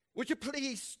Would you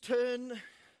please turn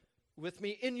with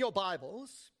me in your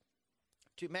Bibles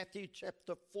to Matthew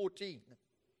chapter 14.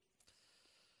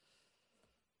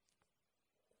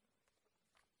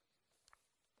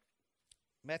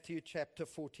 Matthew chapter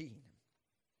 14.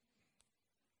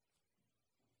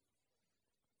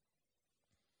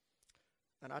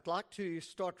 And I'd like to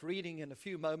start reading in a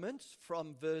few moments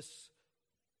from verse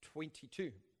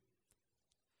 22.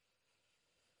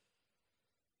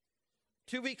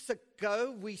 2 weeks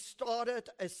ago, we started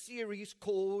a series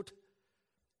called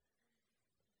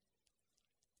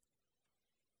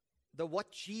the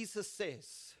What Jesus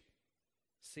Says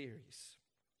series.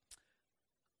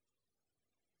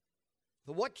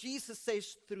 The What Jesus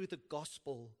Says through the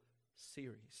Gospel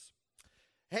series.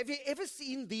 Have you ever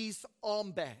seen these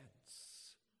armbands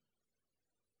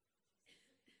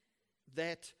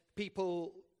that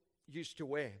people used to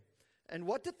wear? And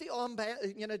what did the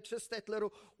armband, just that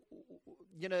little,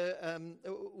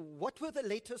 what were the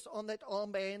letters on that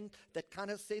armband that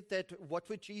kind of said that, what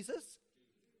were Jesus?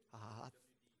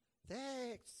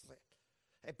 That's it.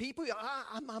 And people,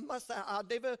 I must say, I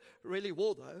never really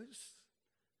wore those.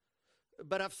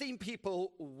 But I've seen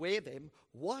people wear them.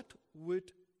 What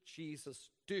would Jesus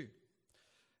do?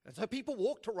 And so people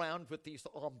walked around with these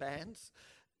armbands,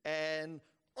 and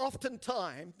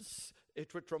oftentimes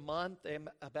it would remind them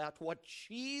about what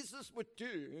Jesus would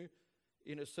do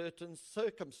in a certain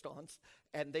circumstance,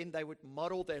 and then they would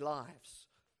model their lives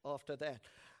after that.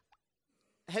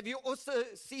 Have you also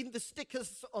seen the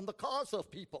stickers on the cars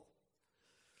of people?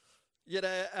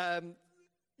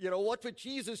 What would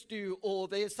Jesus do? Or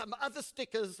there's some other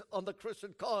stickers on the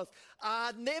Christian cars.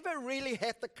 I never really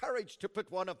had the courage to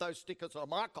put one of those stickers on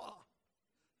my car,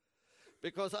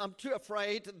 because I'm too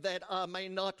afraid that I may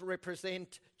not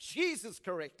represent Jesus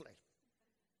correctly.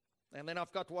 And then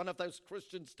I've got one of those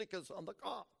Christian stickers on the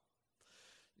car.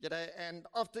 And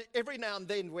after every now and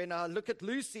then when I look at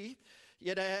Lucy,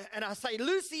 and I say,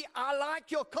 Lucy, I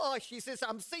like your car. She says,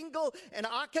 I'm single and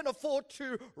I can afford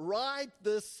to ride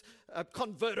this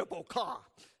convertible car.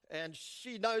 And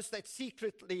she knows that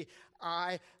secretly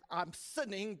I'm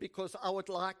sinning because I would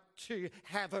like to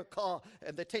have her car.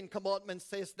 And the 10 Commandments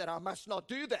says that I must not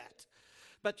do that.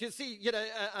 But you see,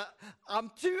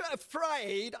 I'm too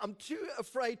afraid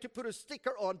to put a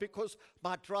sticker on because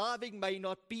my driving may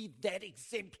not be that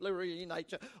exemplary in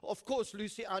nature. Of course,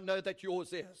 Lucy, I know that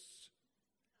yours is.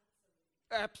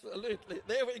 Absolutely.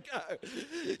 There we go.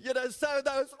 So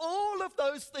all of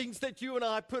those things that you and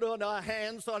I put on our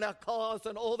hands, on our cars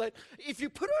and all that, if you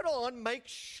put it on, make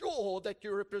sure that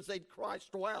you represent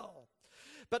Christ well.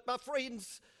 But my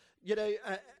friends,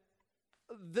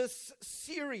 this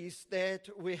series that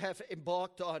we have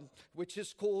embarked on, which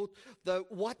is called the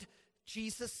What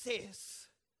Jesus Says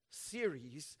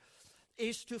series,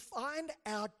 is to find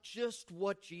out just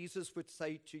what Jesus would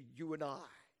say to you and I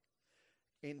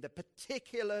in the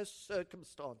particular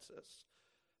circumstances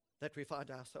that we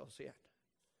find ourselves in.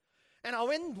 And I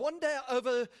wonder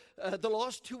over the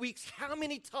last 2 weeks how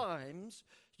many times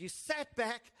you sat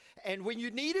back and when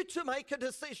you needed to make a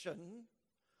decision,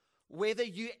 whether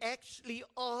you actually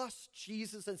asked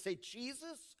Jesus and said,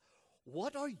 Jesus,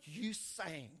 what are you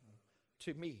saying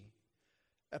to me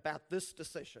about this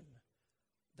decision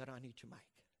that I need to make?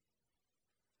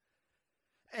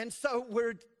 And so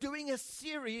we're doing a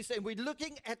series and we're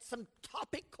looking at some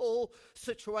topical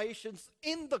situations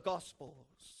in the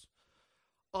Gospels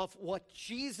of what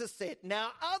Jesus said.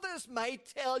 Now, others may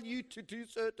tell you to do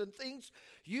certain things.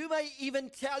 You may even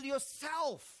tell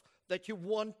yourself that you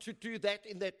want to do that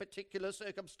in that particular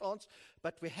circumstance,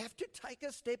 but we have to take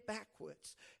a step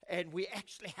backwards and we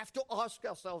actually have to ask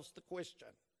ourselves the question,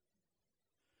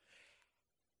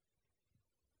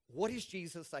 what is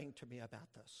Jesus saying to me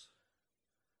about this?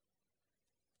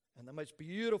 And the most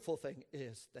beautiful thing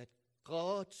is that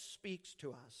God speaks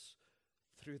to us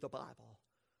through the Bible,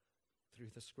 through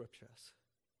the Scriptures.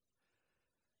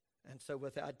 And so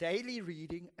with our daily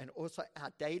reading and also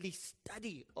our daily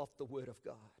study of the Word of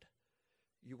God,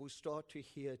 you will start to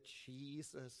hear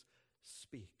Jesus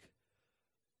speak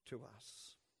to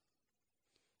us.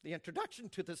 The introduction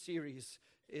to the series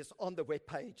is on the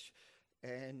webpage,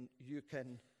 and you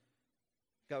can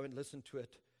go and listen to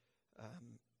it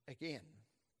again.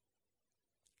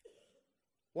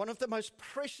 One of the most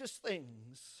precious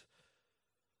things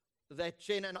that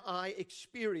Jen and I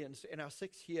experienced in our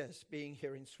 6 years being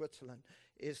here in Switzerland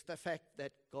is the fact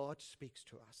that God speaks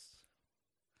to us.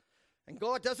 And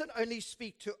God doesn't only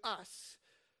speak to us,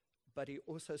 but He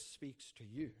also speaks to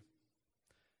you.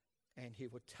 And He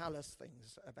will tell us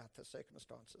things about the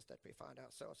circumstances that we find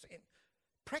ourselves in.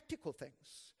 Practical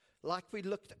things, like we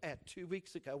looked at 2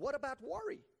 weeks ago. What about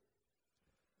worry?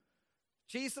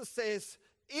 Jesus says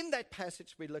in that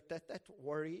passage we looked at that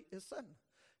worry is sin.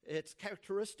 It's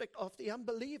characteristic of the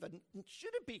unbeliever. And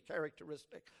should it be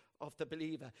characteristic of the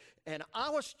believer? And I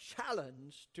was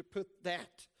challenged to put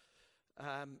that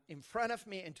in front of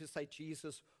me and to say,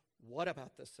 Jesus, what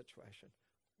about this situation?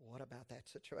 What about that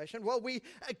situation? Well, we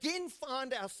again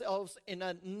find ourselves in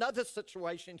another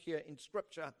situation here in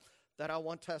Scripture that I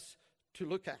want us to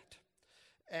look at.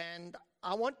 And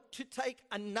I want to take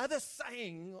another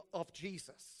saying of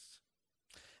Jesus.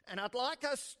 And I'd like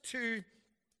us to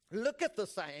look at the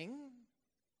saying.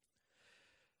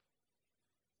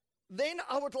 Then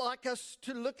I would like us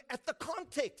to look at the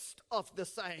context of the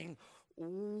saying.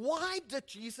 Why did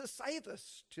Jesus say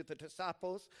this to the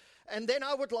disciples? And then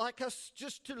I would like us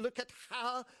just to look at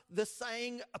how the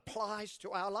saying applies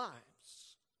to our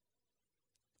lives,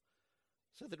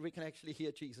 so that we can actually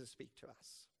hear Jesus speak to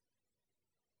us.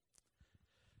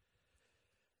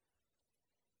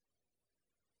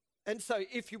 And so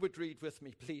if you would read with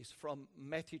me, please, from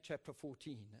Matthew chapter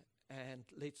 14, and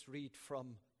let's read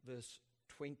from verse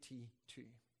 22.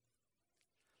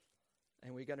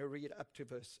 And we're going to read up to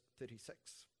verse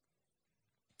 36.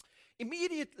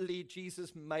 Immediately,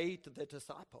 Jesus made the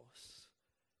disciples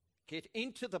get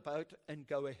into the boat and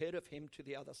go ahead of him to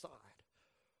the other side,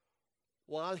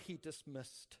 while he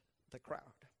dismissed the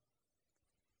crowd.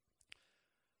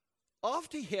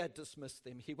 After he had dismissed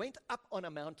them, he went up on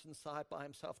a mountainside by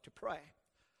himself to pray.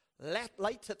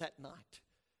 Later that night,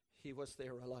 he was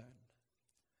there alone.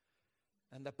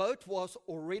 And the boat was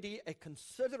already a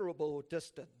considerable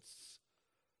distance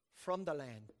from the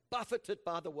land, buffeted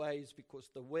by the waves because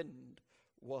the wind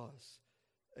was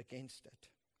against it.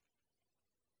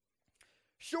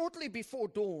 Shortly before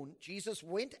dawn, Jesus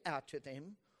went out to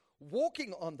them,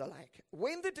 walking on the lake.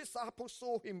 When the disciples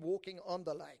saw him walking on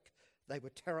the lake, they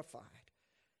were terrified.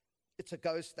 "It's a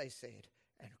ghost," they said,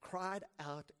 and cried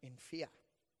out in fear.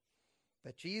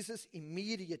 But Jesus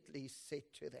immediately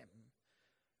said to them,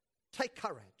 "Take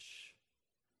courage.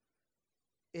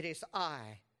 It is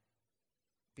I.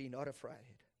 Be not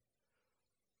afraid."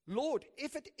 "Lord,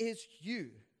 if it is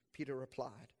you," Peter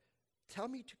replied, "tell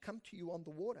me to come to you on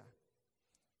the water."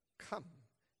 "Come,"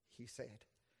 he said.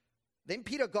 Then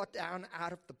Peter got down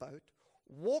out of the boat,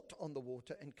 walked on the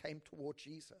water, and came toward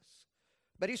Jesus.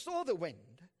 But when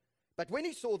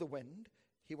he saw the wind,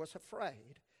 he was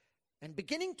afraid, and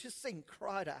beginning to sink,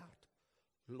 cried out,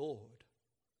 "Lord,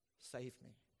 save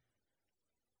me."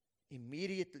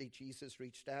 Immediately Jesus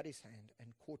reached out his hand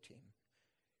and caught him.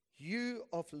 "You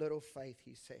of little faith,"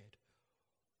 he said,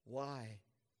 "why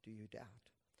do you doubt?"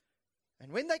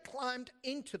 And when they climbed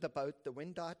into the boat, the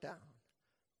wind died down.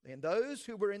 Then those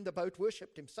who were in the boat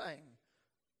worshipped him, saying,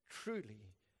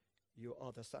 "Truly, you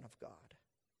are the Son of God."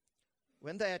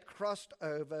 When they had crossed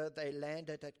over, they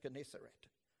landed at Gennesaret.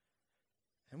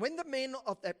 And when the men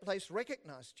of that place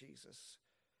recognized Jesus,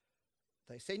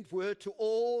 they sent word to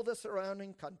all the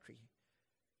surrounding country.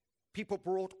 People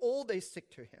brought all their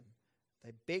sick to him. They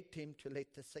begged him to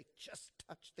let the sick just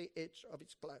touch the edge of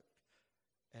his cloak,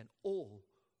 and all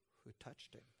who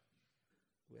touched him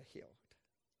were healed.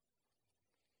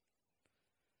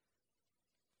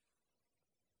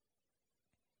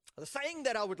 The saying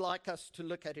that I would like us to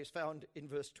look at is found in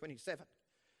verse 27.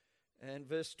 And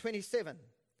verse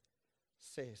 27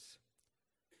 says,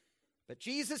 "But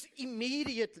Jesus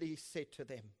immediately said to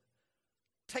them,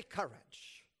 'Take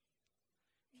courage.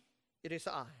 It is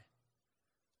I.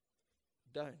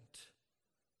 Don't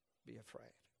be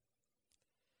afraid.'"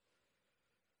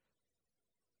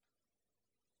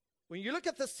 When you look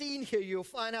at the scene here, you'll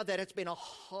find out that it's been a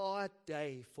hard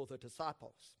day for the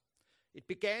disciples. It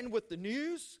began with the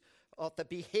news of the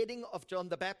beheading of John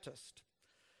the Baptist.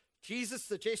 Jesus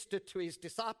suggested to his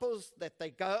disciples that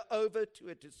they go over to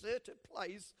a deserted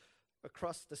place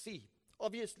across the sea.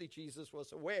 Obviously, Jesus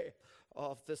was aware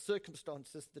of the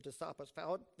circumstances the disciples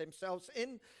found themselves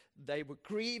in. They were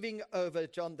grieving over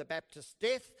John the Baptist's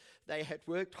death. They had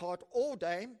worked hard all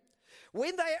day.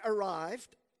 When they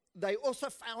arrived, they also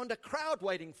found a crowd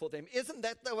waiting for them. Isn't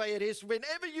that the way it is?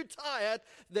 Whenever you're tired,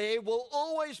 there will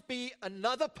always be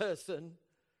another person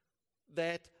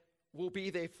that will be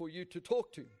there for you to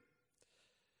talk to.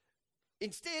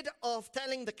 Instead of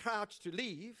telling the crowds to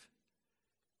leave,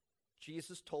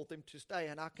 Jesus told them to stay.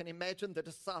 And I can imagine the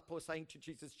disciples saying to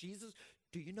Jesus, "Jesus,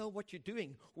 do you know what you're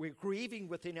doing? We're grieving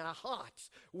within our hearts.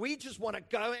 We just want to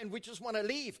go and we just want to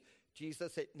leave."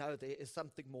 Jesus said, "No, there is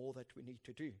something more that we need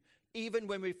to do. Even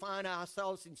when we find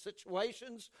ourselves in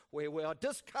situations where we are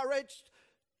discouraged,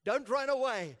 don't run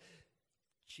away.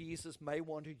 Jesus may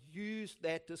want to use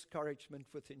that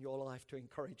discouragement within your life to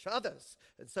encourage others."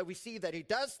 And so we see that he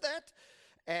does that.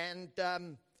 And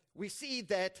we see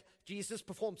that Jesus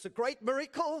performs a great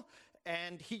miracle,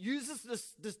 and he uses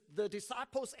the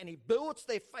disciples, and he builds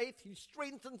their faith, he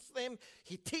strengthens them,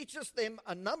 he teaches them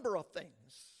a number of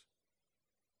things.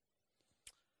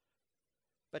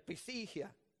 But we see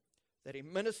here that he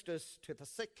ministers to the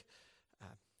sick,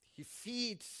 he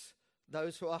feeds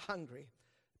those who are hungry.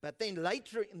 But then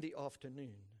later in the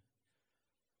afternoon,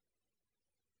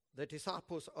 the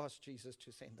disciples ask Jesus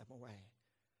to send them away.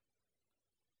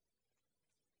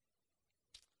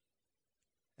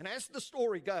 And as the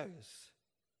story goes,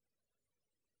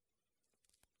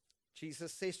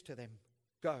 Jesus says to them,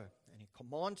 go. And he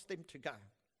commands them to go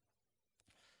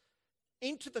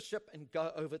into the ship and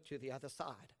go over to the other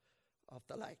side of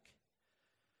the lake.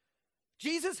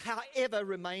 Jesus, however,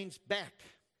 remains back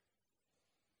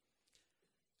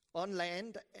on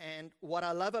land. And what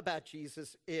I love about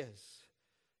Jesus is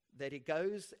that he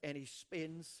goes and he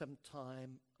spends some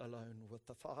time alone with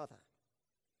the Father.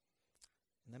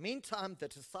 In the meantime, the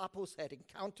disciples had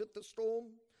encountered the storm,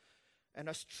 and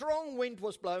a strong wind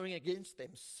was blowing against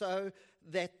them, so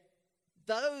that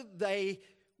though they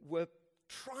were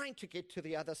trying to get to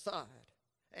the other side,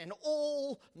 and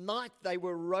all night they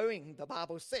were rowing, the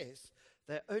Bible says,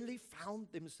 they only found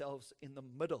themselves in the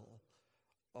middle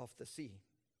of the sea.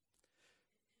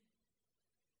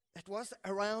 It was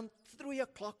around 3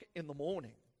 o'clock in the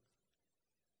morning.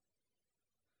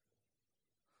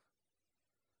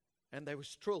 And they were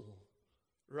still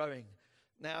rowing.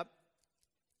 Now,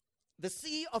 the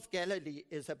Sea of Galilee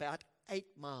is about 8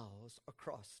 miles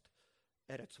across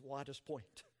at its widest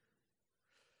point.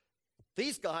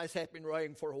 These guys had been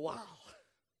rowing for a while.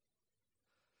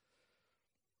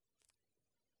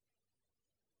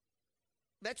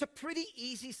 That's a pretty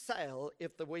easy sail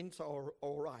if the winds are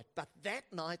all right. But that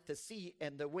night, the sea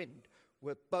and the wind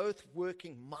were both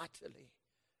working mightily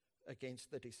against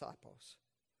the disciples.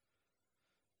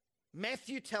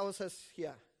 Matthew tells us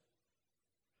here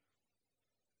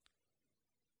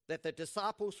that the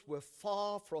disciples were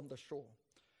far from the shore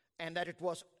and that it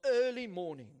was early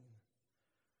morning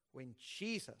when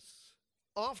Jesus,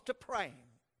 after praying,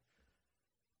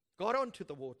 got onto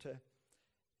the water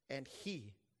and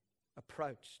he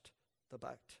approached the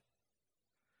boat.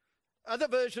 Other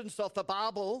versions of the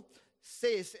Bible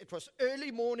says it was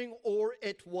early morning or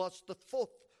it was the fourth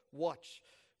watch,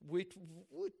 which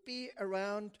would be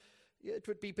around, it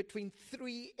would be between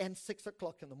 3 and 6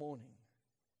 o'clock in the morning.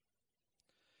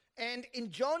 And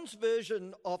in John's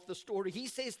version of the story, he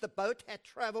says the boat had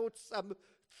traveled some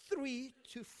 3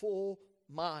 to 4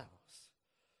 miles.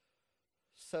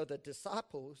 So the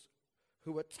disciples,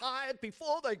 who were tired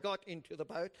before they got into the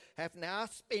boat, have now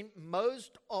spent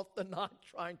most of the night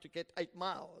trying to get 8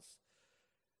 miles.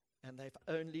 And they've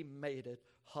only made it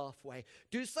halfway.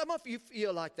 Do some of you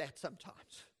feel like that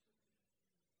sometimes?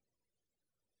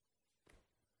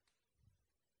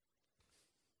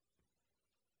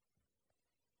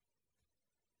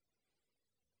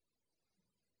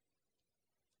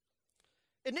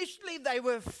 Initially, they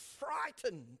were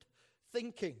frightened,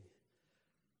 thinking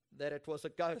that it was a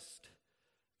ghost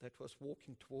that was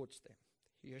walking towards them.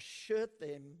 He assured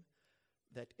them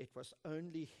that it was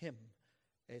only him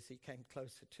as he came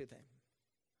closer to them.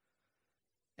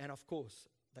 And of course,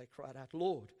 they cried out,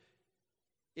 "Lord,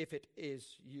 if it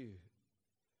is you,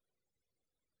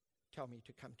 tell me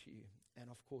to come to you." And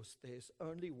of course, there's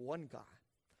only one guy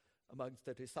amongst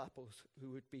the disciples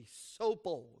who would be so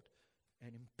bold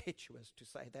and impetuous to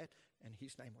say that, and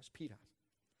his name was Peter.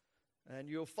 And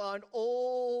you'll find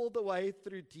all the way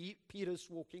through Peter's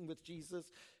walking with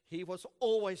Jesus, he was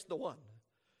always the one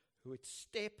who would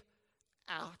step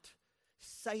out,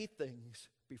 say things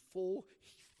before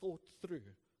he thought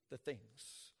through the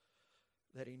things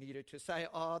that he needed to say.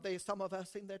 Are there some of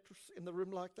us in the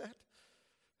room like that?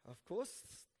 Of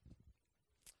course.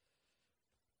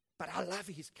 But I love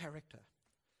his character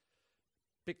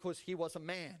because he was a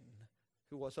man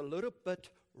who was a little bit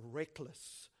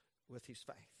reckless with his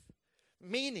faith.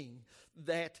 Meaning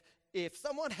that if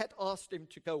someone had asked him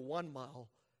to go 1 mile,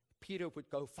 Peter would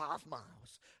go 5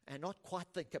 miles and not quite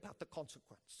think about the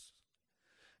consequence.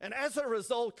 And as a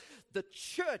result, the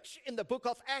church in the book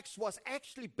of Acts was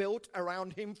actually built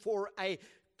around him for a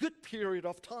good period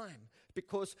of time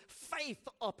because faith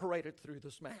operated through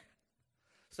this man.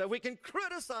 So we can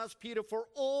criticize Peter for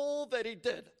all that he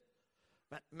did.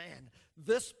 But man,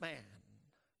 this man,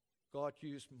 God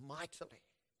used mightily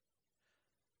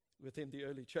within the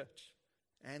early church.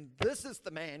 And this is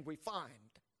the man we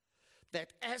find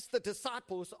that as the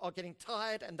disciples are getting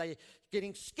tired and they're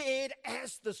getting scared,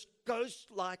 as this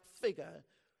ghost-like figure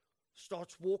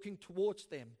starts walking towards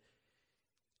them,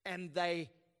 and they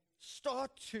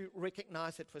start to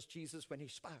recognize it was Jesus when he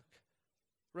spoke.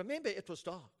 Remember, it was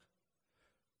dark.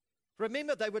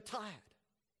 Remember, they were tired.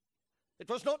 It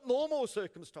was not normal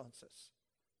circumstances.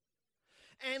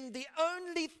 And the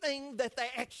only thing that they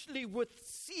actually would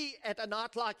see at a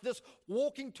night like this,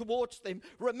 walking towards them,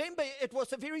 remember, it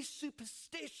was a very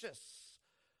superstitious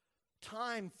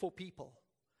time for people.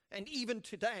 And even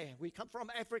today, we come from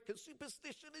Africa,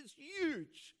 superstition is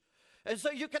huge. And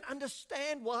so you can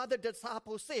understand why the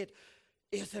disciples said,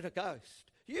 is it a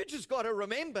ghost? You just got to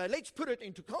remember, let's put it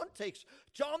into context.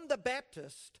 John the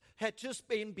Baptist had just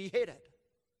been beheaded.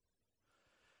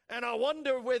 And I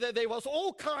wonder whether there was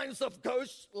all kinds of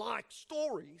ghost-like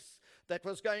stories that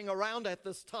was going around at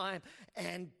this time.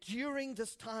 And during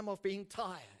this time of being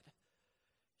tired,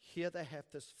 here they have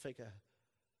this figure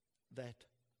that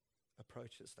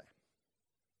approaches them.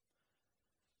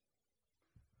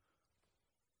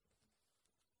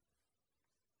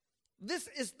 This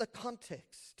is the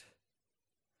context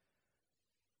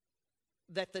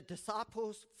that the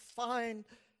disciples find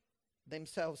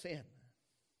themselves in.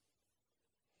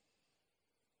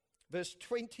 Verse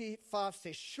 25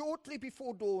 says, shortly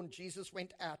before dawn, Jesus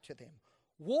went out to them,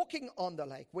 walking on the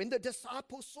lake. When the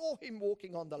disciples saw him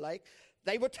walking on the lake,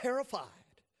 they were terrified.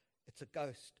 It's a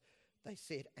ghost, they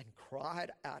said, and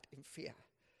cried out in fear.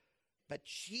 But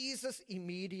Jesus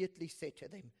immediately said to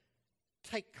them,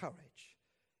 take courage.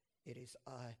 It is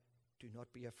I, do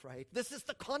not be afraid. This is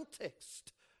the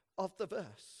context of the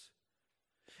verse.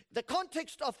 The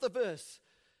context of the verse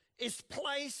is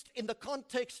placed in the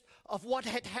context of what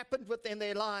had happened within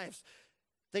their lives.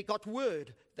 They got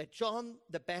word that John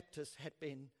the Baptist had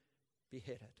been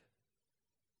beheaded.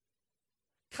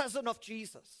 Cousin of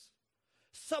Jesus,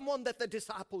 someone that the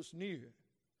disciples knew.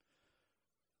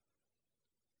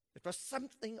 It was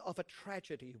something of a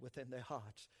tragedy within their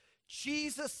hearts.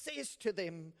 Jesus says to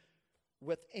them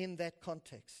within that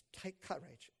context, take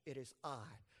courage, it is I,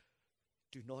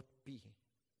 do not be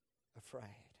afraid.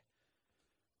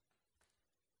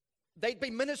 They'd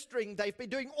been ministering, they've been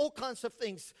doing all kinds of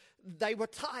things. They were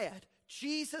tired.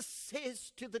 Jesus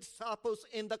says to the disciples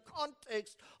in the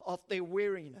context of their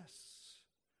weariness,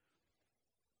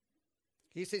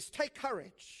 he says, take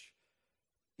courage,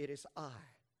 it is I.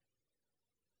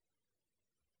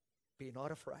 Be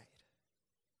not afraid.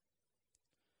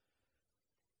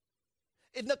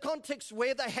 In the context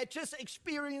where they had just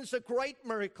experienced a great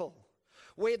miracle,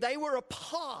 where they were a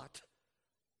part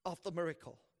of the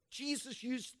miracle, Jesus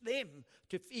used them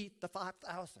to feed the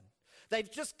 5,000. They've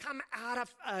just come out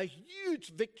of a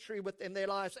huge victory within their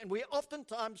lives. And we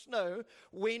oftentimes know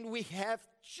when we have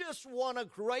just won a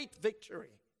great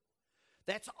victory,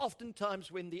 that's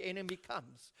oftentimes when the enemy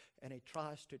comes and he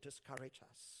tries to discourage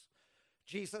us.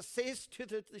 Jesus says to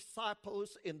the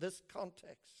disciples in this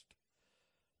context,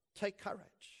 take courage.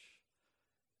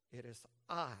 It is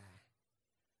I.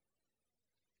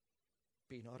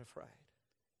 Be not afraid.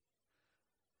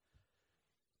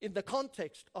 In the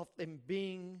context of them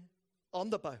being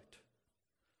on the boat,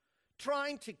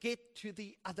 trying to get to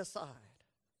the other side,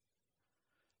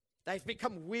 they've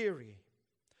become weary.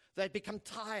 They've become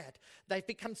tired. They've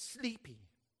become sleepy.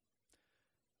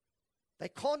 They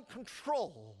can't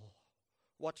control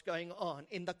what's going on.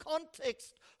 In the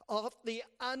context of the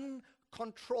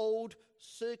uncontrolled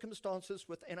circumstances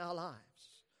within our lives,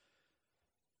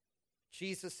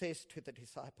 Jesus says to the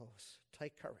disciples,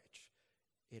 take courage.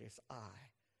 It is I.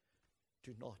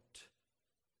 Do not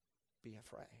be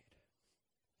afraid.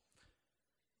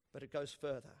 But it goes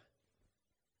further.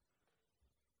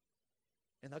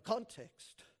 In the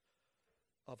context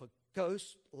of a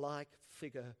ghost-like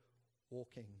figure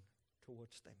walking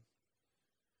towards them.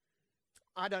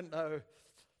 I don't know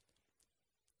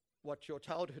what your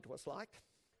childhood was like,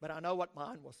 but I know what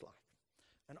mine was like.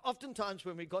 And oftentimes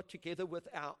when we got together with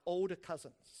our older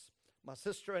cousins, my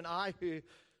sister and I, who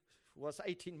was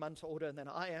 18 months older than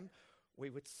I am, we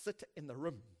would sit in the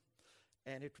room,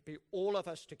 and it would be all of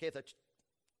us together.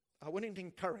 I wouldn't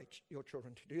encourage your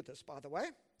children to do this, by the way.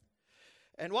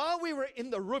 And while we were in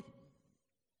the room,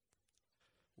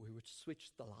 we would switch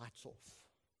the lights off.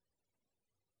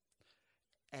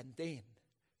 And then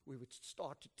we would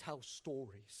start to tell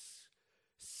stories,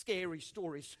 scary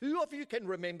stories. Who of you can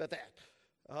remember that?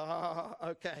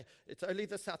 Okay. It's only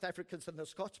the South Africans and the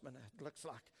Scotsmen, it looks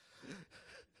like.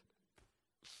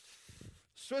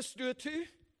 Swiss do it too?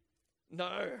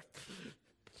 No.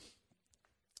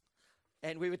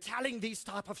 And we were telling these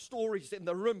type of stories in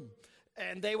the room.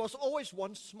 And there was always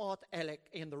one smart aleck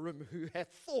in the room who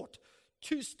had thought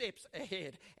 2 steps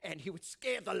ahead. And he would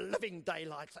scare the living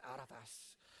daylights out of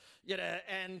us.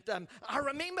 And I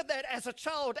remember that as a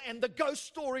child, and the ghost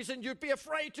stories, and you'd be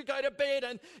afraid to go to bed,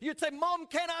 and you'd say, Mom,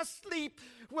 can I sleep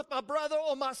with my brother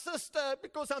or my sister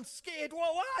because I'm scared?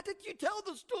 Well, why did you tell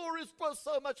the stories? It was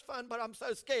so much fun, but I'm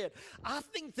so scared. I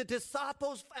think the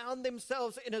disciples found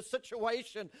themselves in a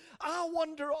situation. I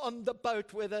wonder on the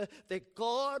boat whether their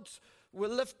gods were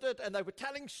lifted and they were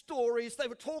telling stories. They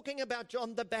were talking about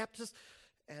John the Baptist.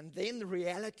 And then the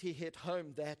reality hit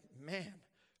home that, man,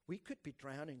 we could be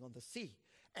drowning on the sea.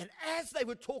 And as they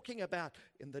were talking about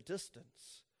in the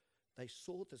distance, they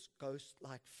saw this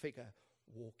ghost-like figure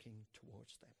walking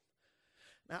towards them.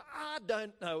 Now, I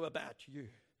don't know about you,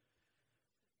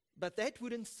 but that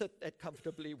wouldn't sit that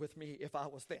comfortably with me if I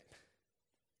was them.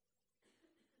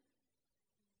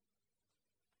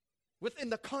 Within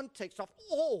the context of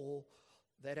all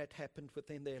that had happened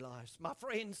within their lives. My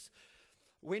friends,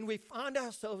 when we find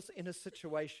ourselves in a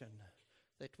situation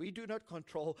that we do not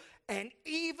control, and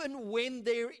even when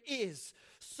there is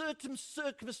certain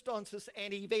circumstances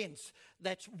and events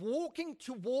that's walking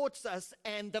towards us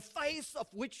and the face of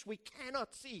which we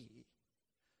cannot see,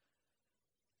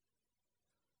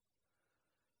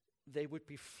 there would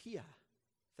be fear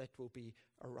that will be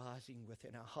arising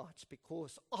within our hearts,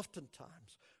 because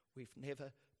oftentimes we've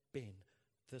never been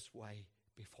this way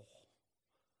before.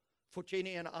 For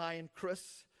Jenny and I and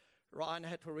Chris, Ryan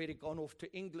had already gone off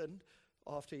to England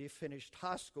after he finished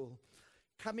high school.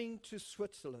 Coming to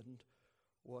Switzerland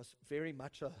was very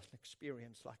much an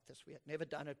experience like this. We had never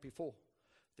done it before.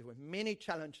 There were many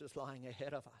challenges lying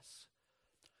ahead of us.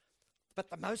 But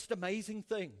the most amazing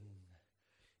thing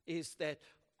is that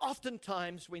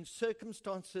oftentimes when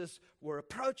circumstances were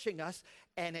approaching us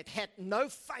and it had no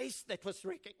face that was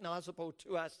recognizable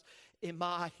to us, in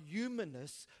my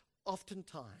humanness,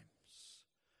 oftentimes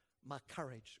my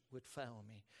courage would fail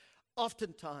me.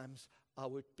 Oftentimes I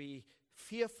would be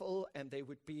fearful and there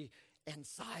would be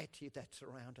anxiety that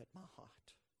surrounded my heart.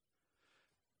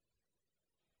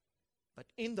 But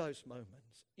in those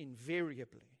moments,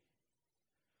 invariably,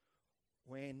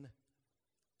 when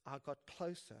I got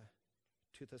closer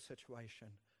to the situation,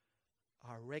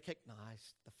 I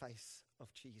recognized the face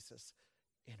of Jesus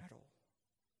in it all.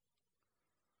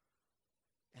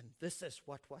 And this is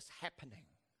what was happening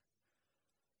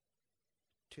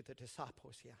to the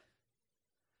disciples here.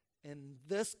 In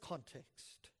this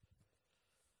context,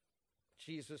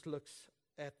 Jesus looks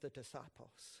at the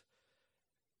disciples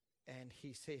and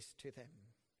he says to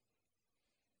them,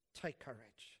 "Take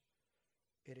courage,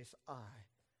 it is I.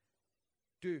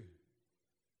 Do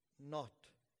not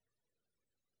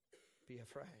be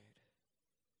afraid."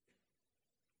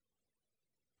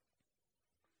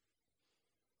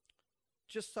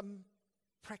 Just some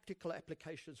practical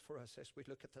applications for us as we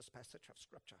look at this passage of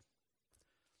Scripture.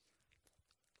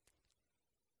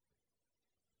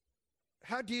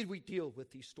 How do we deal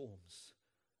with these storms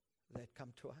that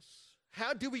come to us?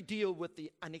 How do we deal with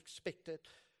the unexpected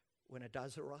when it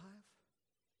does arrive?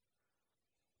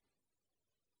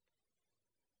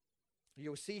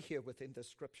 You'll see here within the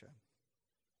Scripture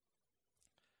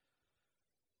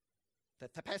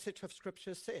that the passage of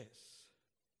Scripture says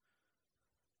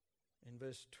in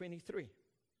verse 23,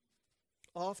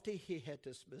 after he had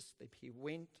dismissed them, he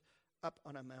went up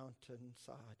on a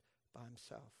mountainside by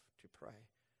himself to pray.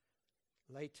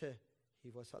 Later, he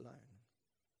was alone.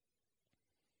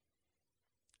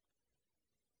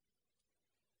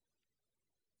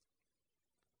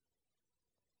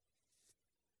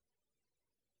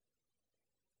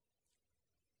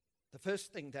 The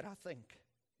first thing that I think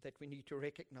that we need to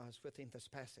recognize within this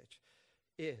passage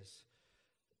is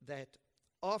that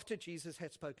after Jesus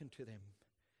had spoken to them,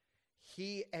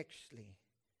 he actually,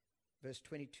 verse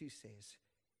 22 says,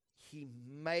 he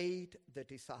made the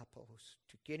disciples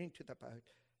to get into the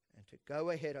boat and to go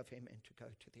ahead of him and to go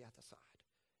to the other side.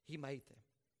 He made them.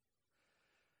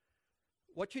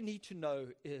 What you need to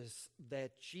know is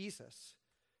that Jesus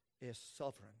is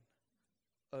sovereign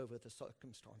over the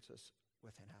circumstances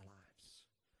within our lives.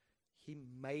 He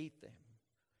made them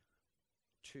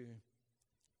to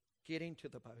get into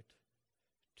the boat,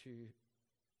 to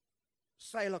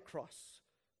sail across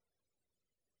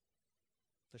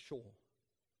the shore.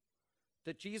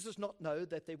 Did Jesus not know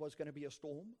that there was going to be a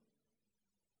storm?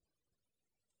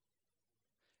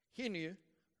 He knew.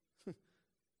 But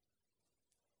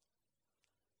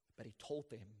he told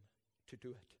them to do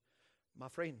it. My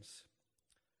friends,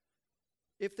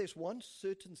 if there's one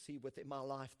certainty within my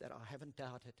life that I haven't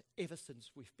doubted ever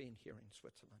since we've been here in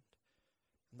Switzerland,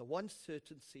 and the one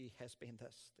certainty has been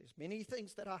this. There's many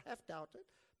things that I have doubted,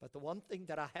 but the one thing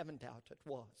that I haven't doubted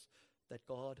was that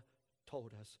God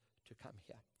told us to come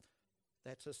here.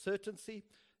 That's a certainty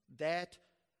that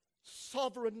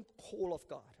sovereign call of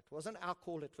God. It wasn't our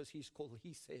call, it was his call.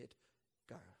 He said,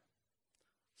 go.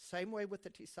 Same way with the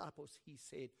disciples, he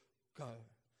said, go.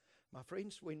 My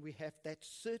friends, when we have that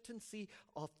certainty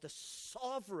of the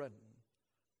sovereign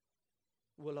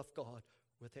will of God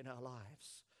within our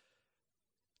lives,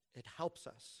 it helps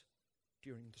us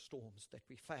during the storms that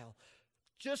we fail.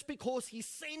 Just because he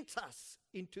sent us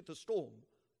into the storm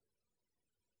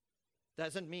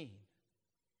doesn't mean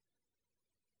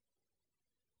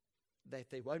that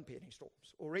there won't be any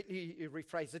storms. Or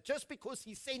rephrase it, just because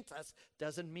he sent us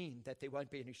doesn't mean that there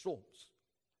won't be any storms.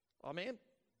 Amen?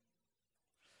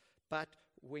 But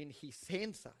when he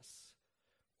sends us,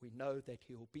 we know that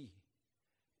he'll be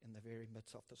in the very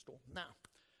midst of the storm. Now,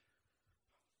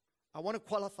 I want to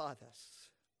qualify this.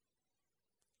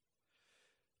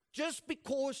 Just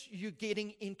because you're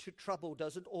getting into trouble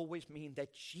doesn't always mean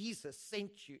that Jesus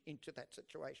sent you into that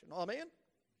situation. Amen?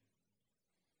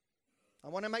 I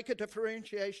want to make a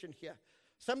differentiation here.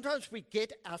 Sometimes we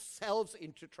get ourselves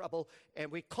into trouble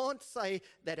and we can't say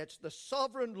that it's the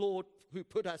sovereign Lord who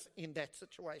put us in that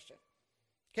situation.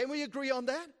 Can we agree on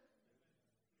that?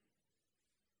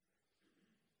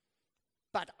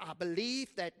 But I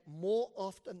believe that more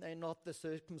often than not, the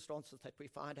circumstances that we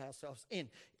find ourselves in,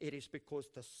 it is because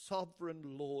the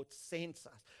sovereign Lord sends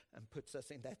us and puts us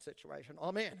in that situation.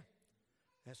 Amen.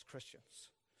 As Christians.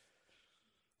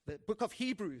 The book of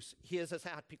Hebrews hears us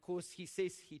out because he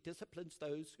says he disciplines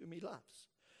those whom he loves.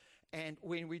 And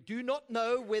when we do not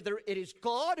know whether it is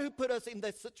God who put us in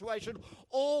that situation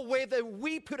or whether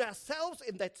we put ourselves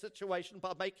in that situation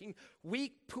by making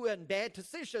weak, poor, and bad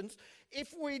decisions,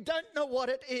 if we don't know what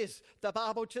it is, the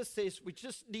Bible just says we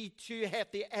just need to have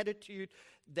the attitude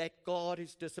that God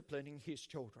is disciplining his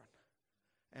children.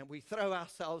 And we throw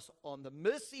ourselves on the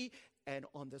mercy and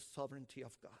on the sovereignty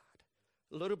of God.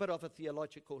 A little bit of a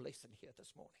theological lesson here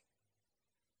this morning.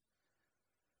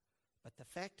 But the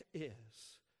fact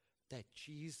is that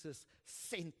Jesus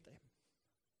sent them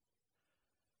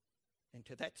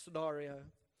into that scenario,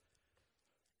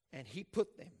 and he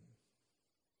put them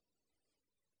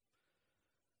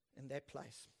in that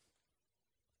place.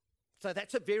 So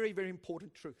that's a very, very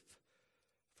important truth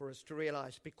for us to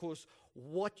realize, because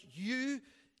what you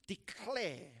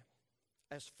declare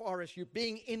as far as you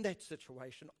being in that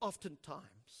situation oftentimes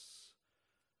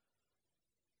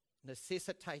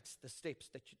necessitates the steps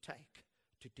that you take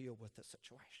to deal with the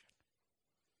situation.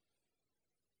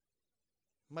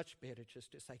 Much better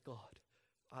just to say, God,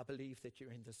 I believe that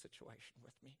you're in this situation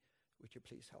with me. Would you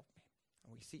please help me?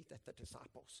 And we see that the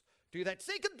disciples do that.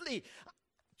 Secondly,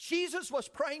 Jesus was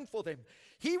praying for them.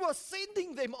 He was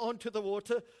sending them onto the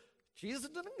water. Jesus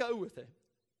didn't go with them.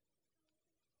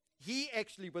 He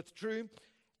actually withdrew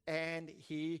and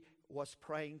he was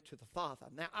praying to the Father.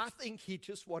 Now, I think he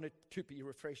just wanted to be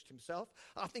refreshed himself.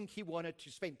 I think he wanted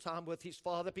to spend time with his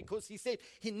Father, because he said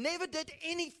he never did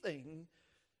anything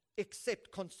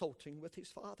except consulting with his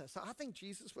Father. So I think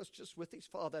Jesus was just with his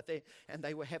Father there, and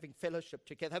they were having fellowship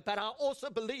together. But I also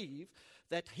believe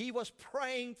that he was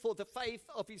praying for the faith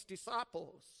of his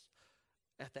disciples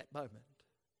at that moment.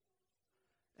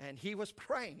 And he was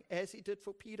praying, as he did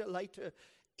for Peter later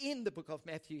in the book of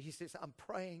Matthew. He says, I'm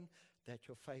praying that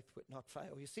your faith would not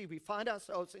fail. You see, we find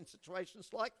ourselves in situations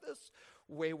like this,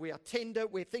 where we are tender,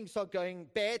 where things are going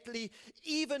badly,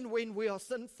 even when we are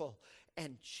sinful.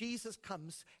 And Jesus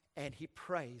comes and he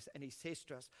prays and he says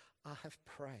to us, I have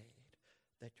prayed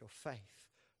that your faith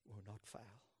will not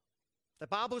fail. The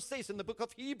Bible says in the book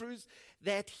of Hebrews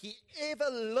that he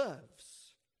ever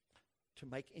lives to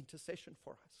make intercession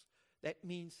for us. That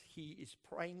means he is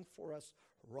praying for us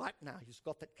right now. He's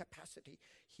got that capacity.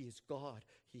 He is God.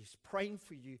 He is praying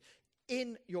for you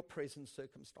in your present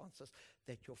circumstances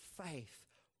that your faith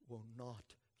will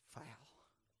not fail.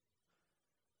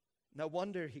 No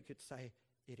wonder he could say,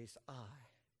 it is I.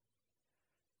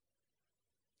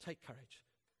 Take courage.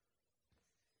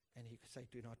 And he could say,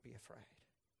 do not be afraid.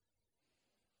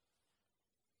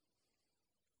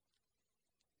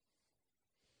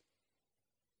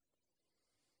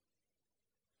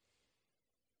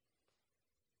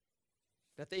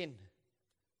 But then,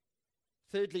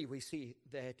 thirdly, we see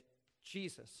that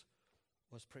Jesus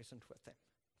was present with them.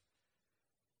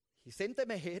 He sent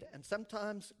them ahead, and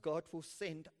sometimes God will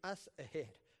send us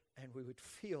ahead, and we would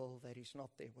feel that he's not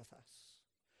there with us.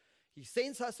 He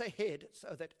sends us ahead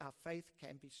so that our faith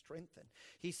can be strengthened.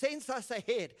 He sends us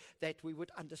ahead that we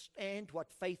would understand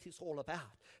what faith is all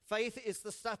about. Faith is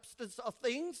the substance of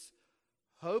things,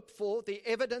 hope for the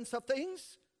evidence of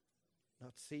things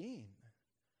not seen.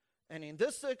 And in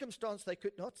this circumstance, they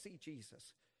could not see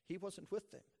Jesus. He wasn't with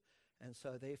them. And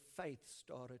so their faith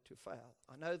started to fail.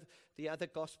 I know the other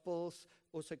Gospels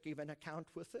also give an account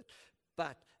with it,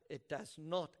 but it does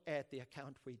not add the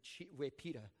account where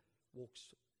Peter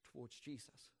walks towards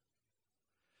Jesus.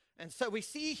 And so we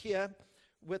see here,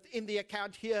 within the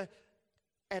account here,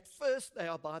 at first they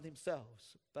are by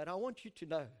themselves. But I want you to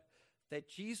know that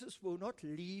Jesus will not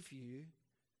leave you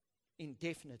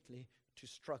indefinitely to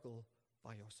struggle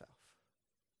by yourself.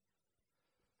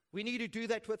 We need to do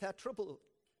that with our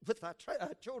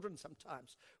children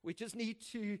sometimes. We just need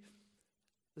to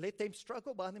let them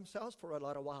struggle by themselves for a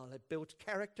little while. It builds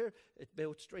character, it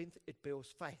builds strength, it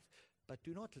builds faith. But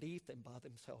do not leave them by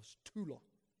themselves too long.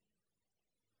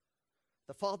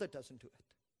 The Father doesn't do it.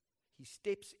 He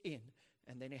steps in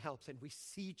and then he helps. And we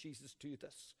see Jesus do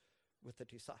this with the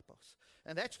disciples.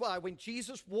 And that's why when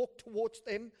Jesus walked towards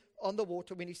them on the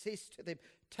water, when he says to them,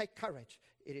 take courage,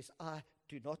 it is I,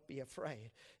 do not be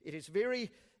afraid. It is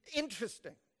very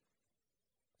interesting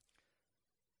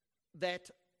that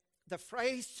the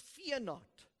phrase fear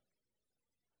not,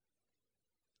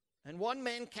 and one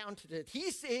man counted it,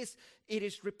 he says it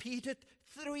is repeated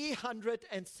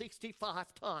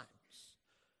 365 times.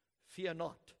 Fear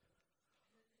not.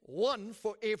 One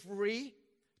for every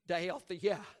day of the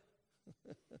year.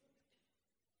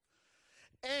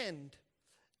 And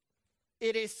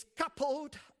it is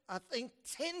coupled, I think,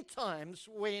 10 times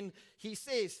when he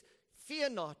says, fear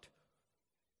not.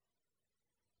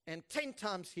 And 10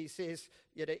 times he says,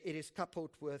 yet it is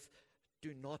coupled with,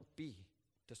 do not be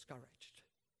discouraged.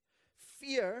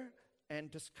 Fear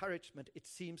and discouragement, it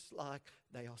seems like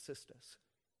they are sisters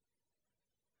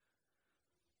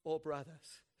or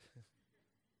brothers.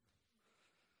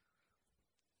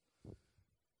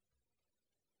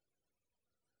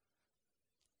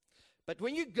 But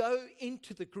when you go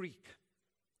into the Greek,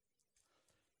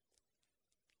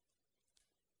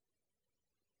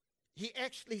 he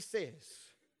actually says,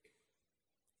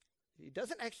 he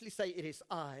doesn't actually say it is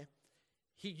I.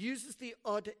 He uses the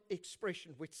odd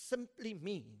expression which simply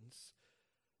means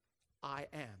I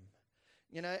am.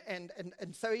 You know, and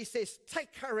so he says,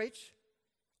 take courage,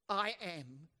 I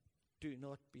am, do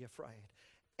not be afraid.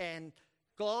 And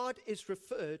God is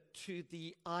referred to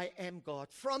the I am God.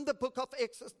 From the book of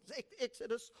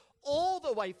Exodus all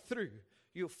the way through,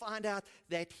 you'll find out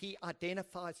that he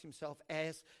identifies himself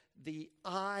as the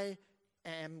I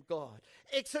am God.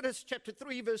 Exodus chapter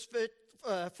 3 verse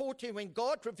 14, when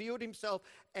God revealed himself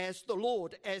as the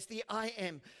Lord, as the I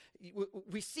am,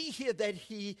 we see here that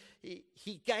he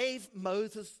gave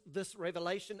Moses this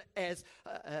revelation as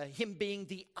him being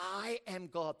the I am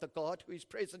God, the God who is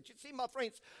present. You see, my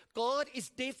friends, God is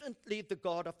definitely the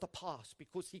God of the past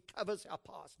because he covers our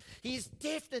past. He is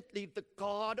definitely the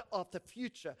God of the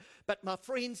future. But my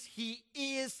friends, he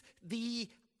is the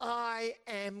I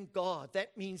am God.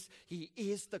 That means he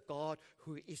is the God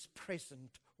who is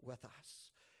present with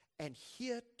us. And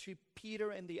here to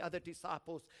Peter and the other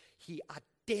disciples, he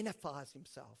identifies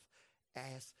himself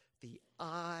as the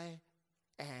I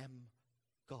am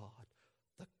God.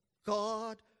 The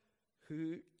God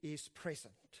who is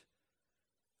present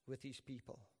with his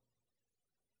people.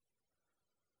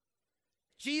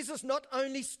 Jesus not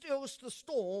only stills the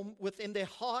storm within their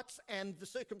hearts and the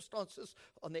circumstances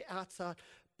on the outside,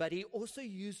 but he also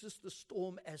uses the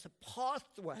storm as a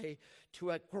pathway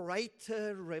to a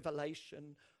greater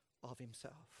revelation of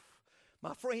himself.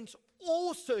 My friends,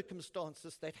 all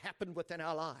circumstances that happen within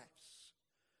our lives,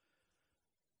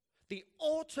 the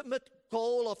ultimate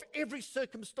goal of every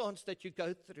circumstance that you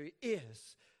go through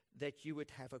is that you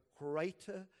would have a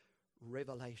greater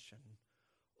revelation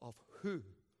of who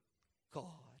God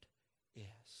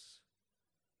is.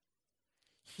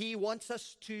 He wants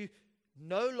us to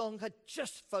no longer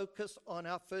just focus on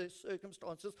our first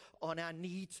circumstances, on our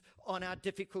needs, on our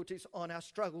difficulties, on our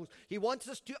struggles. He wants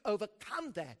us to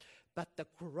overcome that. But the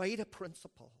greater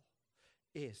principle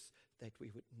is that we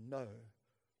would know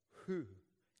who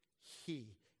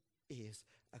he is.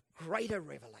 A greater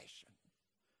revelation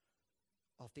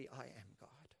of the I am God.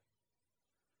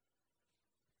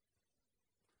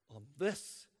 On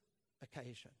this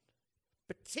occasion,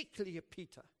 particularly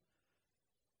Peter,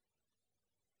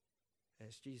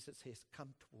 as Jesus says,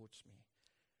 come towards me,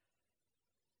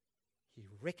 he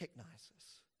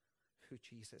recognizes who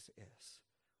Jesus is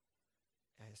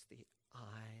as the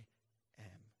I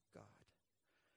am